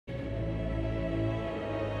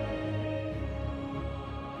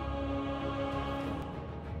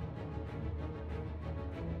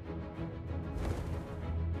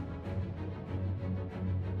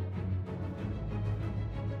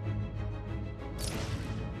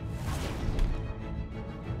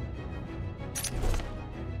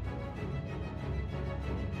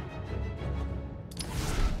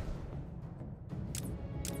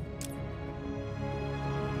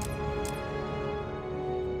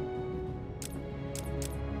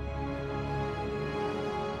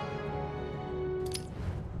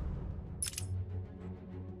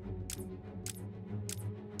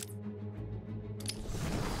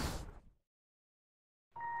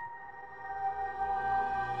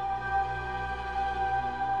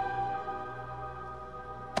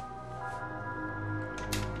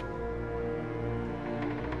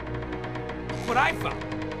cipher!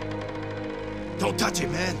 Don't touch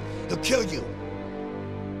him, man. He'll kill you.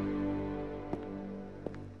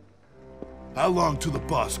 How long till the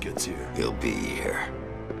boss gets here? He'll be here.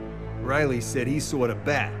 Riley said he saw the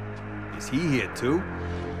bat. Is he here too?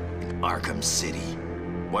 Arkham City.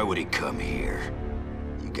 Why would he come here?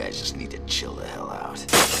 You guys just need to chill the hell out.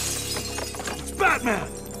 It's Batman!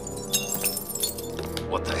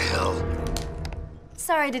 What the hell?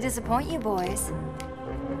 Sorry to disappoint you boys.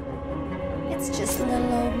 It's just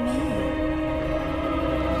little old me.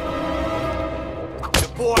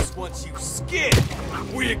 The boss wants you scared.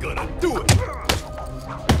 We're gonna do it.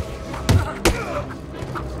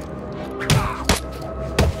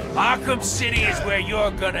 Arkham City is where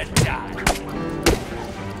you're gonna die.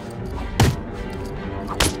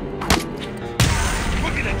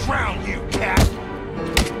 We're gonna drown you, cat.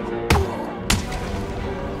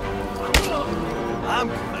 I'm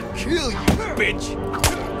gonna kill you, Bitch.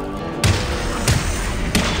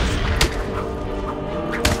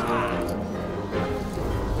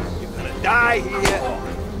 You're gonna die here.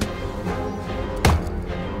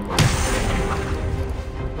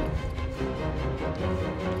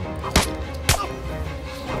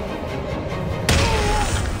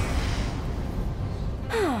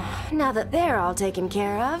 Now that they're all taken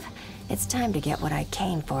care of, it's time to get what I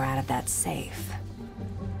came for out of that safe.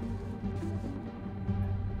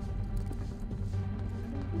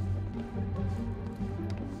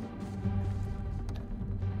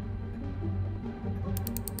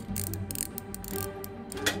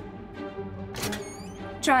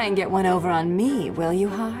 Try and get one over on me, will you,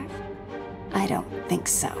 Harv? I don't think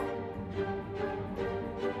so.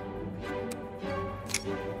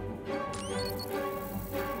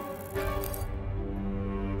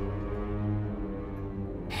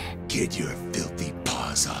 Get your filthy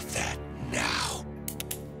paws off that now.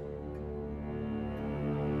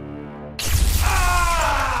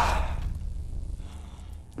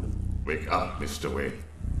 Wake up, Mr. Wayne.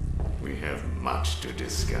 We have much to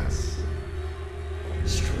discuss.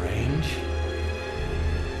 Strange?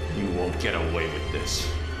 You won't get away with this.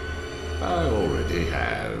 I already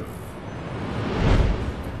have.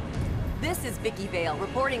 This is Vicky Vale,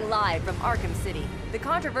 reporting live from Arkham City, the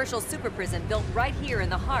controversial super prison built right here in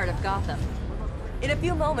the heart of Gotham. In a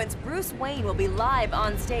few moments, Bruce Wayne will be live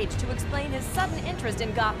on stage to explain his sudden interest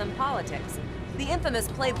in Gotham politics. The infamous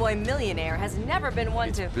Playboy millionaire has never been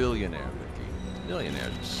one to— Billionaire, Vicky.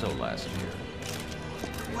 Millionaires are so last year.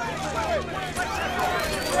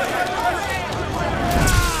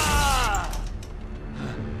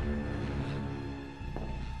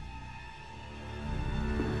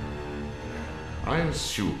 I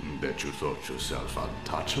assumed that you thought yourself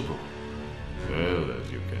untouchable. Well,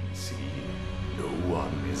 as you can see, no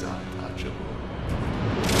one is untouchable.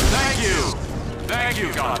 Thank you! Thank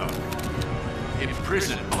you, Gotham!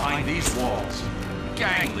 Imprisoned behind these walls,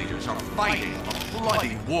 gang leaders are fighting a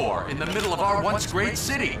bloody war in the middle of our once great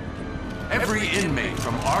city. Every inmate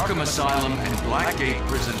from Arkham Asylum and Blackgate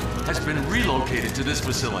Prison has been relocated to this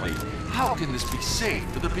facility. How can this be safe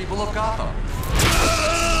for the people of Gotham?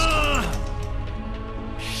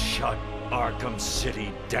 Shut Arkham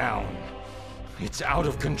City down. It's out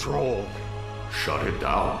of control. Shut it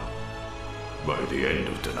down. By the end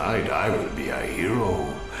of tonight, I will be a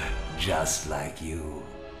hero, just like you,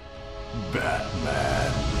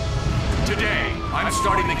 Batman. Today, I'm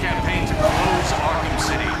starting the campaign to close Arkham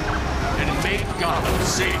City and make Gotham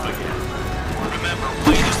safe again. Remember,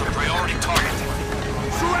 Wayne is the priority target.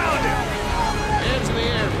 Surround him! Hands in the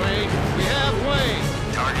air, Wayne. We have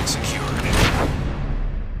Wayne. Target secured.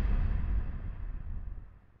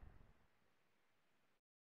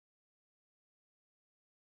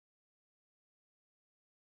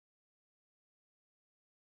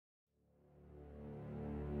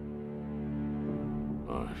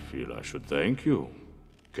 I feel I should thank you.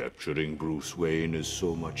 Capturing Bruce Wayne is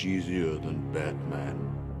so much easier than Batman.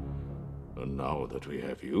 And now that we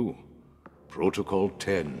have you, Protocol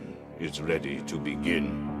 10 is ready to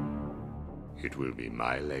begin. It will be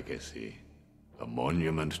my legacy, a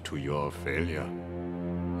monument to your failure.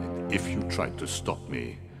 And if you try to stop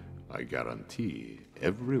me, I guarantee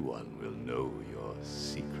everyone will know your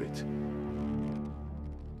secret.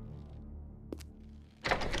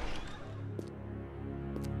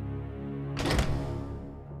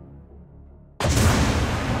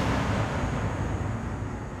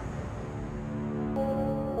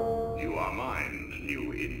 You are mine,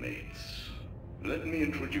 new inmates. Let me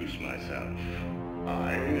introduce myself.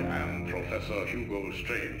 I am Professor Hugo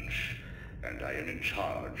Strange, and I am in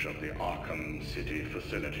charge of the Arkham City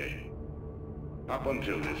facility. Up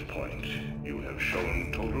until this point, you have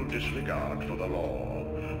shown total disregard for the law,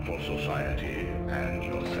 for society and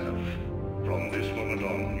yourself. From this moment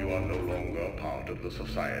on, you are no longer part of the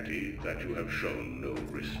society that you have shown no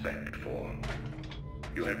respect for.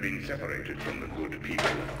 You have been separated from the good people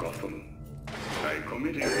of Gotham. By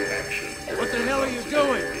committing the action... What the hell are you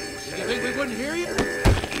doing? Did you think we wouldn't hear you?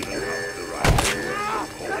 Even out the right to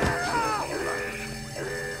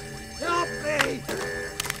Help me!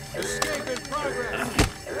 Escape in progress!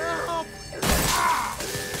 Help!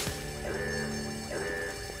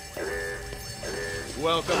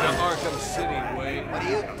 Welcome to Arkham City, Wayne. What are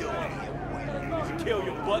you doing here? Kill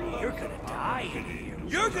your buddy, you're gonna die in here.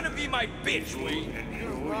 You're gonna be my bitch, Wayne.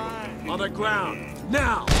 On the ground,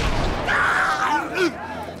 now!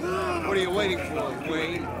 What are you waiting for,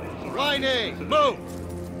 Wayne? Line A, move!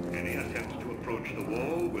 Any attempt to approach the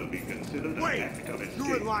wall will be considered an act of escape.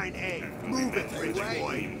 You're in line A. Move it, rich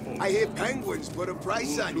boy. I hear penguins put a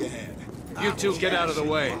price on your head. You two get out of the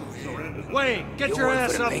way. Wayne, get your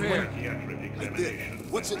ass up here! I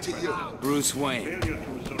did. What's it to you? Bruce Wayne,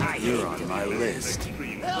 you're on my list.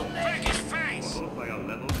 Break his face!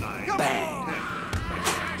 Bang!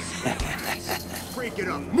 Break it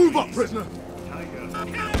up. Move up, prisoner.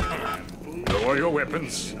 Lower your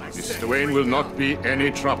weapons. Mr. Wayne will not be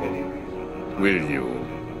any trouble. Will you,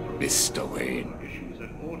 Mr.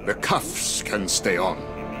 Wayne? The cuffs can stay on.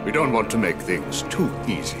 We don't want to make things too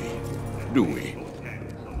easy, do we?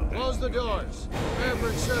 Close the doors. Prepare for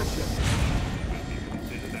insertion.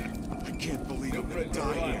 I can't believe I'm gonna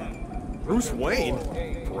die here. Bruce Wayne?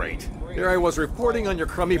 Great. Here I was reporting on your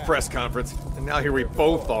crummy press conference, and now here we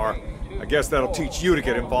both are. I guess that'll teach you to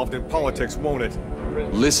get involved in politics, won't it?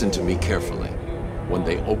 Listen to me carefully. When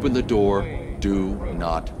they open the door, do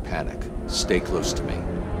not panic. Stay close to me.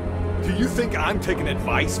 Do you think I'm taking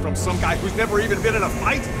advice from some guy who's never even been in a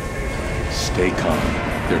fight? Stay calm.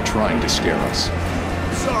 They're trying to scare us.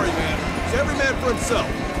 Sorry, man. It's every man for himself.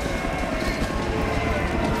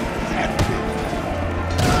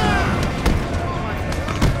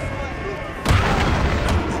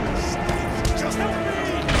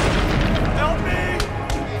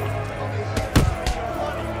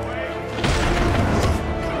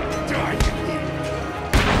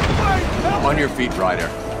 On your feet, Ryder.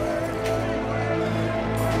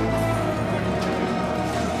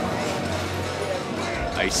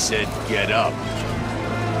 I said get up.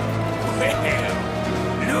 Well,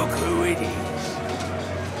 look who it is.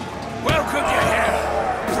 Welcome to hell,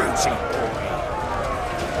 Brucey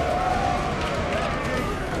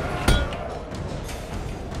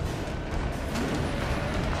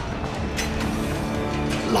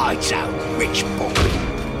boy. Lights out, rich boy.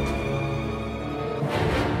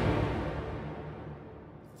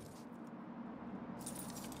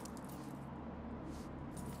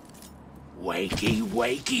 Wakey,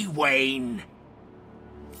 wakey, Wayne.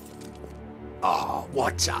 Oh,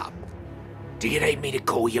 what's up? Do you need me to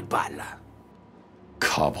call you butler?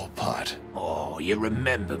 Cobblepot. Oh, you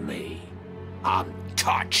remember me? I'm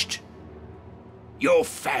touched. Your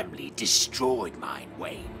family destroyed mine,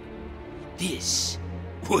 Wayne. This,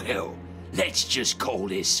 well, let's just call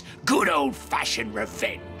this good old-fashioned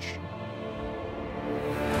revenge.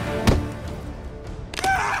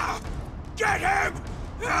 Ah! Get him!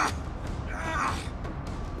 Ah!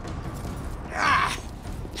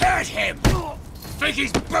 Hurt him! Think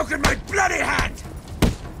he's broken my bloody hand!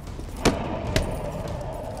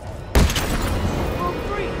 Oh,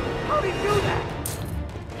 free! How'd he do that?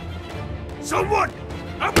 Someone!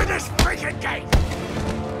 Open this freaking gate!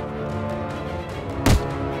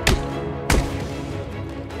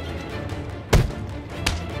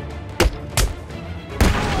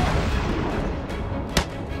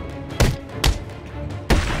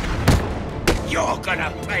 You're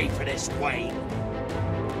gonna pay for this, Wayne!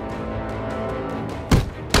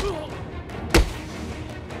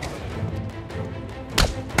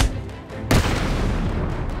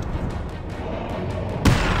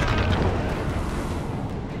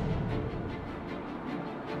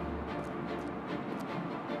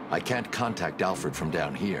 I can't contact Alfred from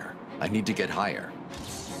down here. I need to get higher.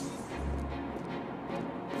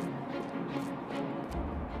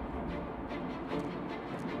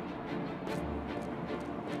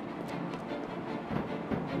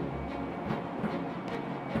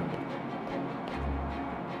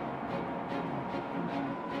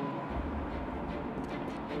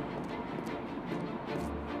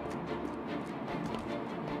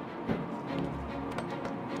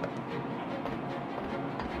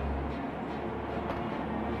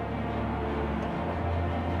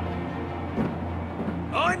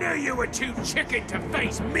 I knew you were too chicken to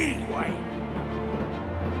face me, Wayne.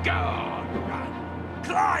 Go on, run.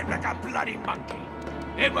 Climb like a bloody monkey.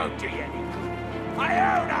 It won't do you any good.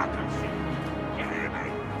 I own Arkham City. You hear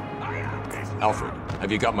me? I own this. Alfred,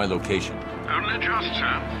 have you got my location? Only just,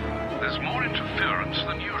 sir. There's more interference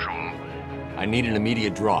than usual. I need an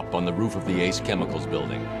immediate drop on the roof of the Ace Chemicals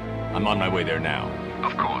building. I'm on my way there now.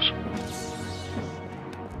 Of course.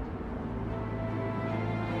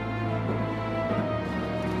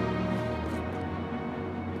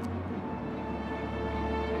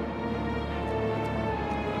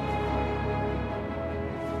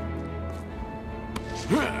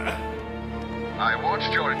 I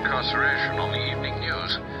watched your incarceration on the evening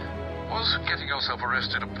news. Was getting yourself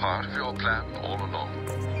arrested a part of your plan all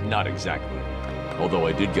along? Not exactly. Although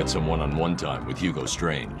I did get some one-on-one time with Hugo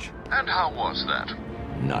Strange. And how was that?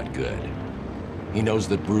 Not good. He knows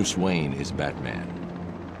that Bruce Wayne is Batman.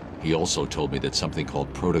 He also told me that something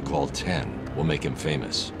called Protocol 10 will make him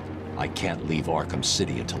famous. I can't leave Arkham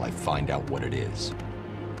City until I find out what it is.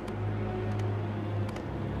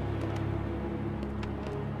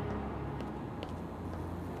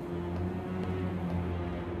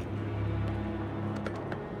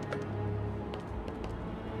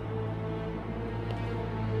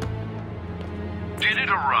 Did it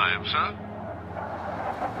arrive, sir?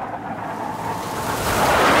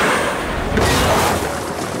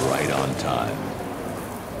 Right on time.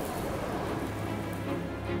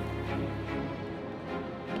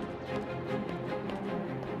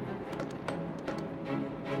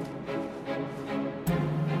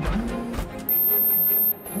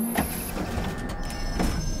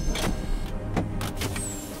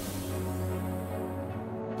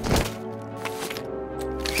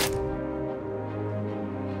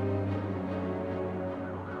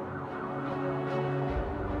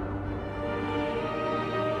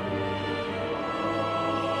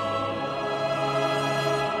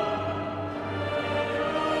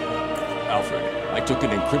 Alfred, I took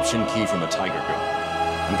an encryption key from a Tiger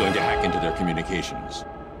gun. I'm going to hack into their communications.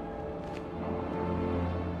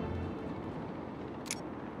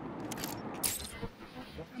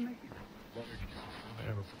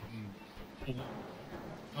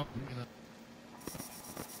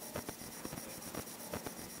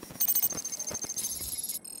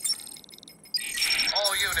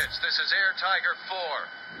 All units, this is Air Tiger 4.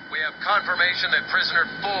 We have confirmation that prisoner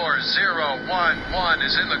 4011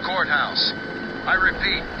 is in the courthouse. I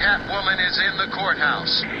repeat, Catwoman is in the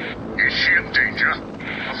courthouse. Is she in danger?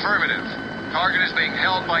 Affirmative. Target is being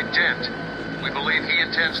held by Dent. We believe he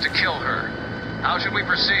intends to kill her. How should we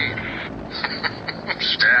proceed?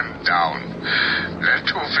 Stand down. Let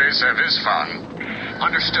Two-Face have his fun.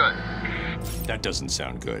 Understood. That doesn't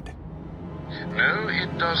sound good. No,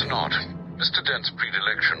 it does not. Mr. Dent's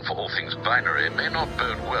predilection for all things binary may not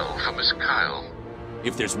bode well for Miss Kyle.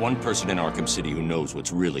 If there's one person in Arkham City who knows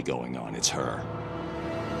what's really going on, it's her.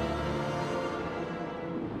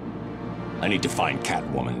 I need to find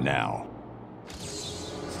Catwoman now.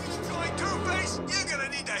 Going Two-Face, you're gonna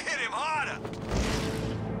need to hit him harder.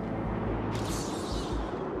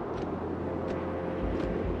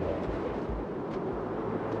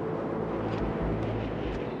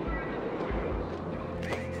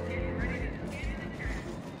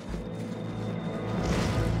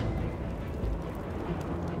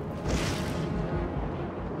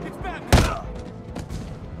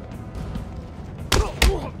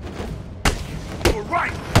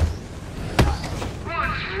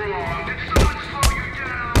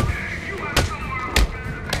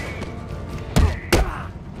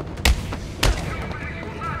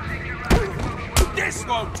 This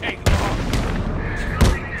won't take long.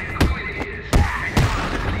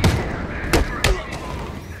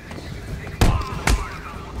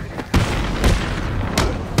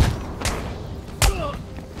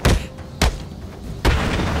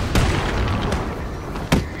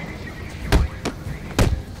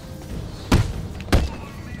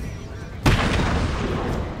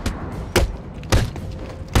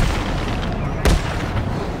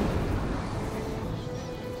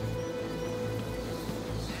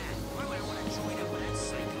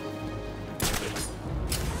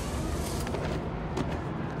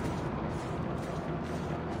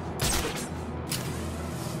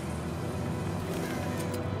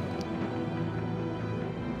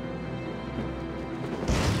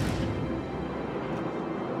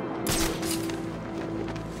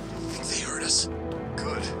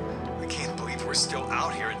 Good. I can't believe we're still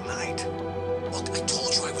out here at night. Look, I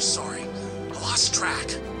told you I was sorry. I lost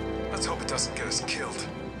track. Let's hope it doesn't get us killed.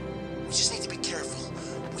 We just need to be careful.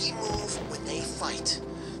 We move when they fight.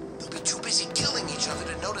 They'll be too busy killing each other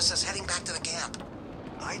to notice us heading back to the camp.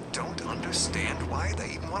 I don't understand why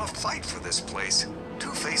they even want to fight for this place.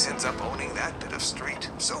 Two-Face ends up owning that bit of street.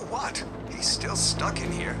 So what? He's still stuck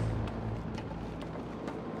in here.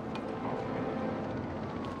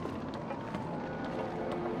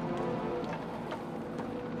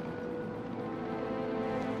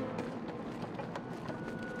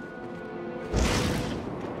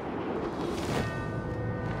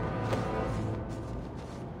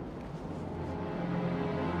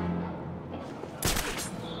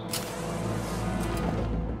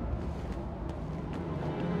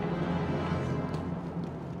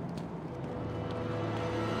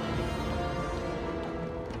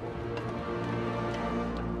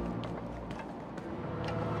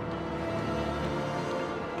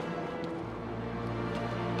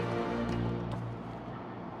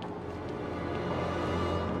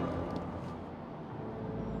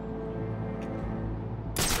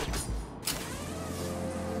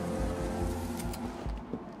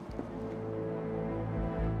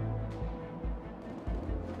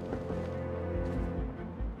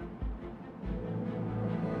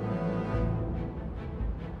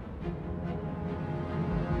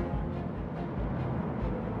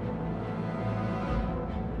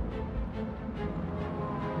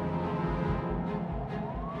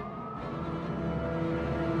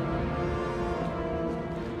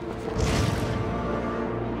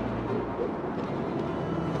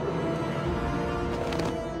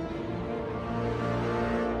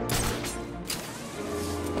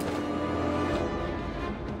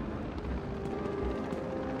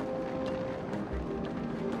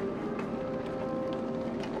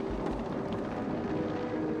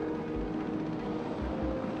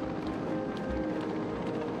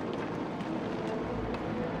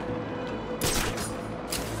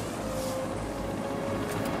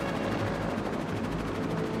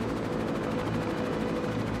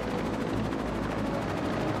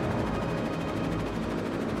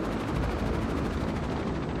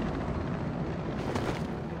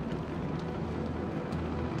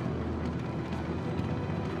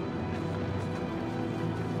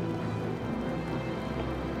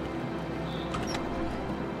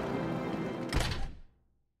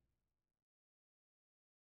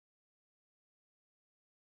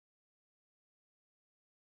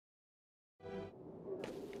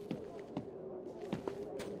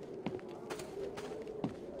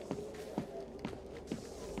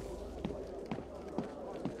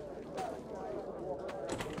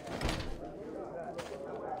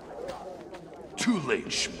 late,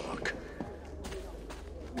 schmuck.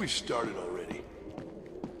 We started already.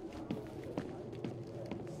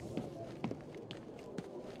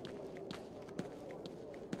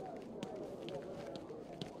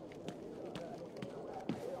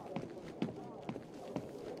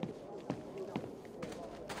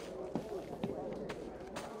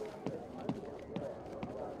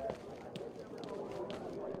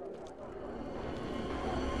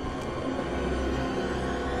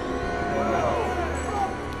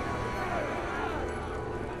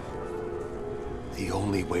 The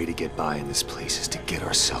only way to get by in this place is to get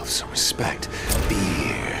ourselves some respect. Be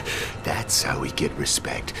here. That's how we get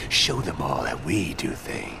respect. Show them all how we do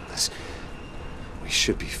things. We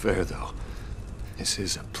should be fair, though. This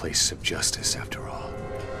is a place of justice, after all.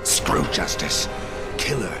 Screw justice.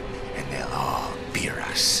 Kill her, and they'll all fear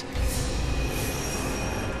us.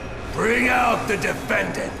 Bring out the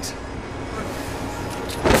defendant!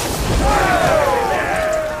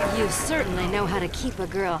 You certainly know how to keep a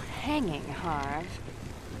girl hanging, Harv.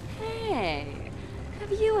 Hey,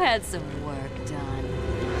 have you had some work done?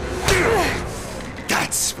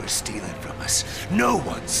 That's for stealing from us. No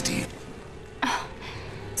one steals. Oh,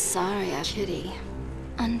 sorry, Kitty.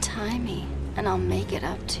 Untie me, and I'll make it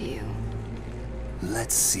up to you.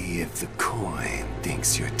 Let's see if the coin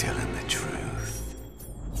thinks you're telling the truth.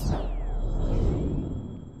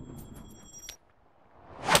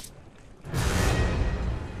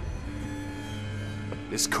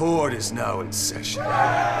 This court is now in session. Order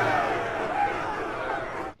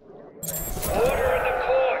in the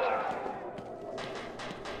court!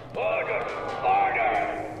 Order! Order!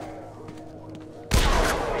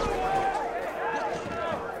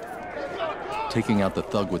 Taking out the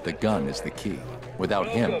thug with the gun is the key. Without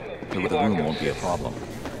him, the room won't be a problem.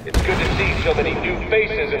 It's good to see so many new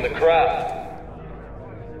faces in the crowd.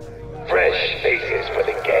 Fresh faces for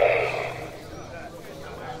the gang.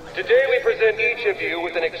 Today we present each of you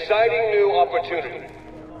with an exciting new opportunity.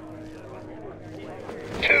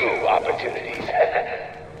 2 opportunities.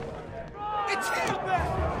 It's him!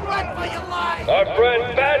 Run for your life! Our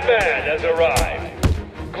friend Batman has arrived.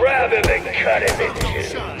 Grab him and cut him in 2.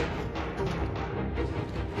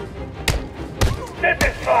 This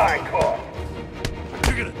is my court.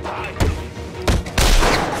 You're gonna die.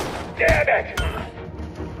 Damn it!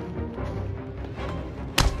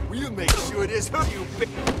 Will you make sure this hurt you, bitch?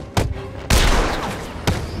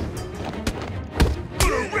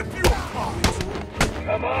 Gonna rip you apart!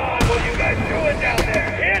 Come on, what are you guys doing down there?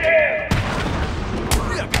 Hit him!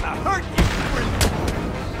 We're gonna hurt you!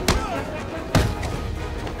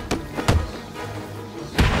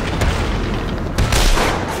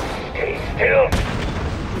 Stay still!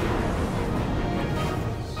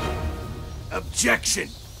 Objection!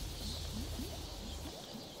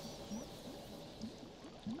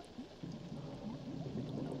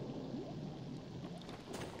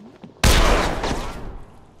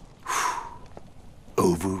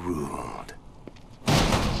 Overruled.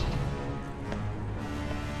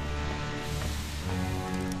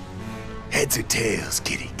 Heads or tails,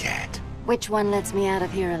 kitty cat? Which one lets me out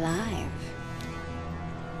of here alive?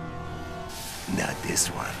 Not this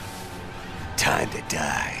one. Time to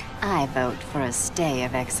die. I vote for a stay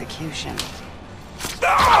of execution.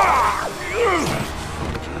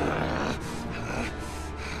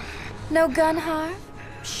 No gun, Harv?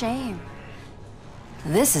 Shame.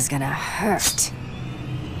 This is gonna hurt.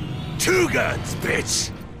 2 guns,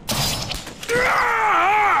 bitch!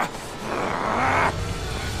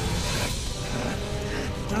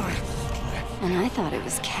 And I thought it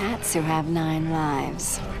was cats who have 9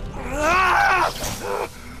 lives.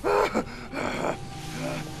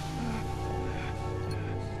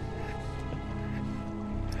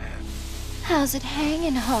 How's it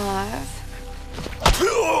hanging, Harv?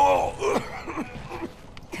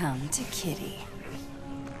 Come to Kitty.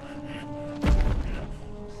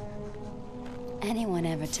 Anyone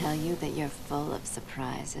ever tell you that you're full of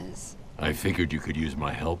surprises? I figured you could use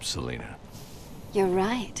my help, Selina. You're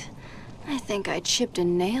right. I think I chipped a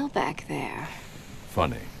nail back there.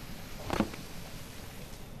 Funny.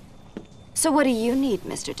 So what do you need,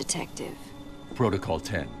 Mr. Detective? Protocol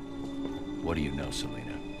 10. What do you know,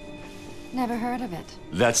 Selina? Never heard of it.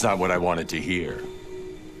 That's not what I wanted to hear.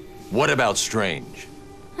 What about Strange?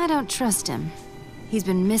 I don't trust him. He's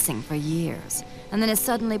been missing for years, and then is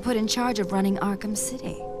suddenly put in charge of running Arkham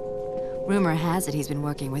City. Rumor has it he's been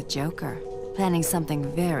working with Joker, planning something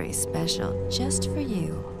very special just for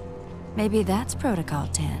you. Maybe that's Protocol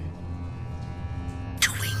 10.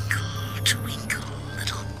 Twinkle, twinkle,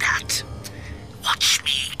 little bat. Watch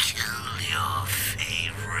me kill your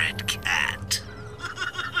favorite cat.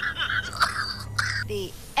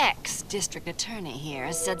 The X district attorney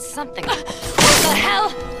here said something. What the hell?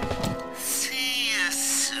 See you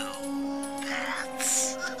soon,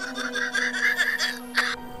 Bats.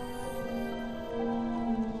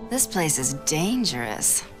 This place is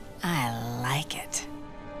dangerous. I like it.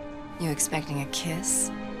 You expecting a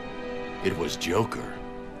kiss? It was Joker.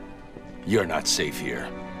 You're not safe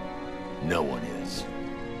here. No one is.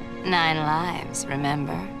 9 lives,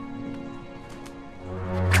 remember?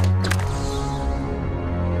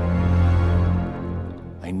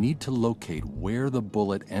 I need to locate where the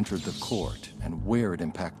bullet entered the court and where it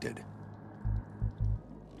impacted.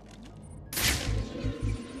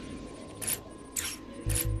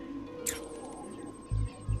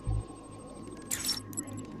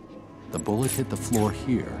 The bullet hit the floor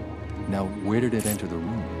here. Now, where did it enter the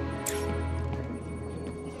room?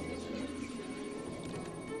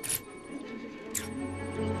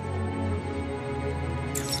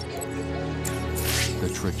 The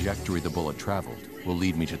trajectory the bullet traveled will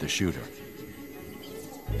lead me to the shooter.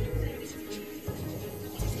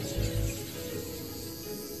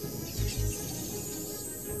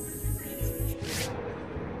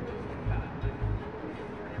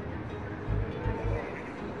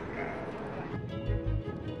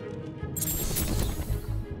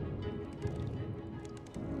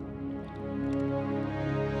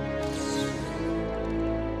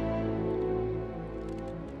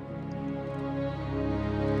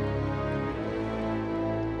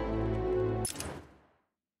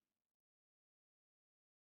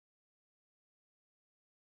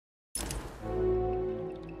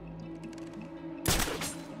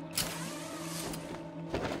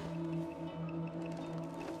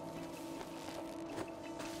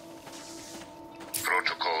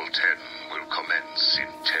 Protocol 10 will commence in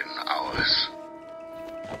 10 hours.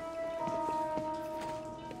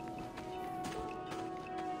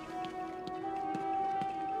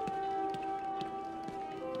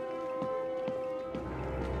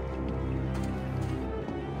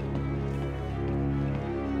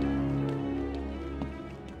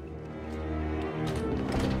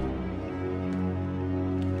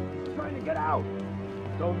 Trying to get out!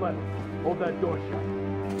 Don't let him. Hold that door shut.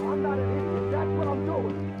 I'm not an idiot. That's what I'm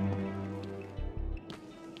doing.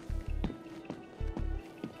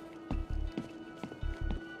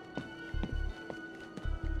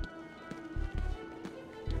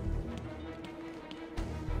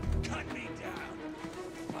 Cut me down.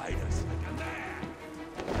 Fight us like a man.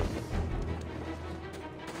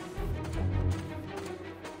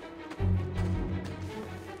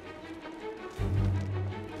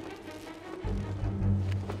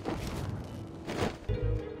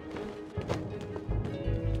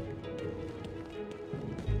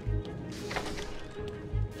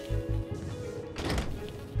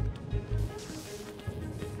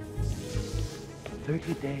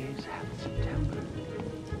 Days have September,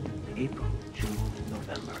 April, June, and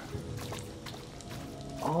November.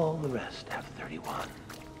 All the rest have 31,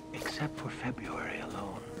 except for February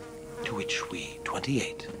alone, to which we,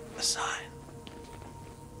 28, assign.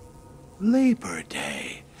 Labor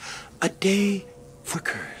Day, a day for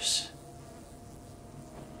curse.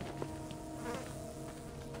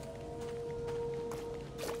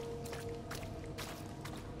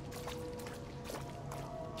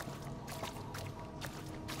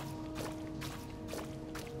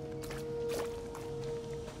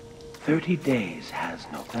 "30 days has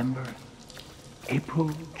November,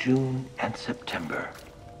 April, June, and September.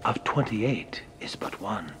 Of 28 is but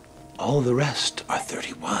one. All the rest are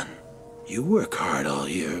 31. You work hard all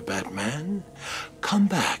year, Batman. Come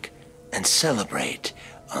back and celebrate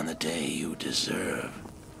on the day you deserve."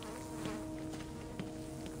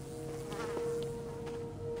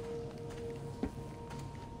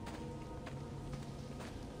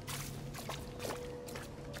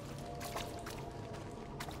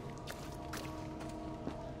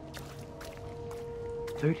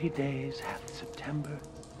 "30 days hath September,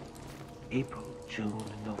 April, June,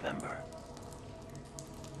 and November.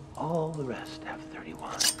 All the rest have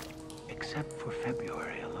 31, except for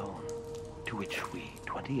February alone, to which we,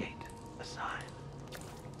 28, assign.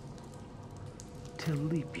 Till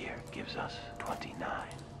leap year gives us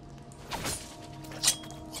 29.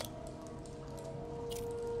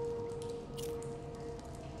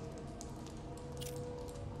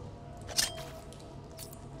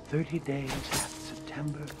 "30 days hath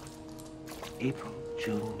September, April,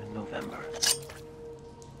 June, and November.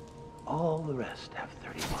 All the rest have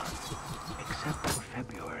 31, except for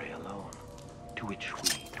February alone, to which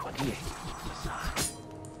we, 28, assign.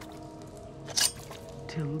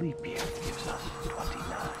 Till leap year gives us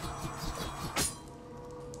 29.